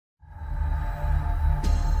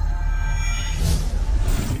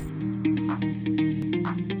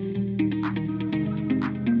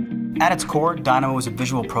At its core, Dynamo is a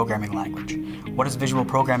visual programming language. What is visual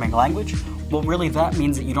programming language? Well, really that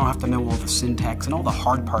means that you don't have to know all the syntax and all the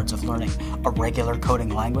hard parts of learning a regular coding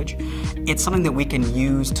language. It's something that we can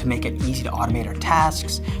use to make it easy to automate our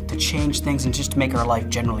tasks, to change things, and just to make our life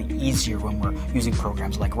generally easier when we're using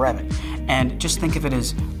programs like Revit. And just think of it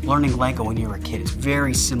as learning Lego when you were a kid. It's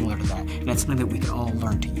very similar to that, and it's something that we can all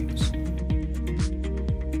learn to use.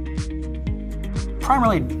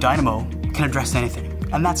 Primarily, Dynamo can address anything.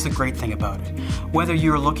 And that's the great thing about it. Whether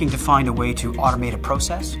you're looking to find a way to automate a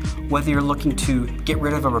process, whether you're looking to get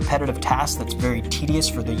rid of a repetitive task that's very tedious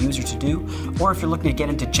for the user to do, or if you're looking to get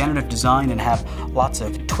into generative design and have lots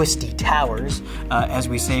of twisty towers, as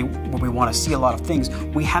we say when we want to see a lot of things,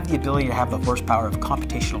 we have the ability to have the horsepower of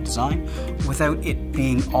computational design without it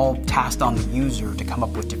being all tasked on the user to come up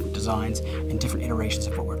with different designs and different iterations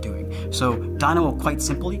of what we're doing. So Dynamo, quite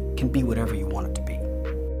simply, can be whatever you want it to be.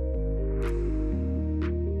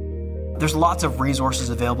 There's lots of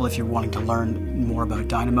resources available if you're wanting to learn more about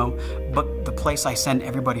Dynamo, but the place I send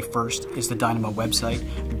everybody first is the Dynamo website,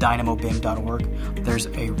 dynamobim.org. There's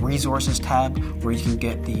a resources tab where you can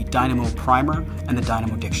get the Dynamo primer and the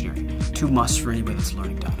Dynamo dictionary, two musts for anybody that's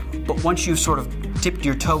learning Dynamo. But once you've sort of dipped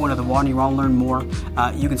your toe into the water and you want to learn more,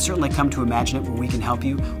 you can certainly come to IMAGINiT where we can help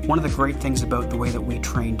you. One of the great things about the way that we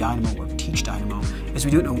train Dynamo or teach Dynamo is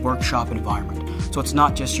we do it in a workshop environment. So it's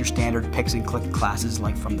not just your standard picks and click classes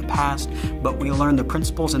like from the past, but we learn the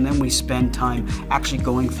principles and then we spend time actually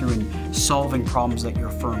going through and solving problems that your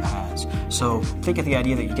firm has. So think of the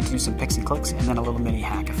idea that you get to do some picks and clicks and then a little mini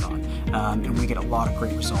hackathon. And we get a lot of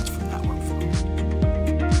great results from that work.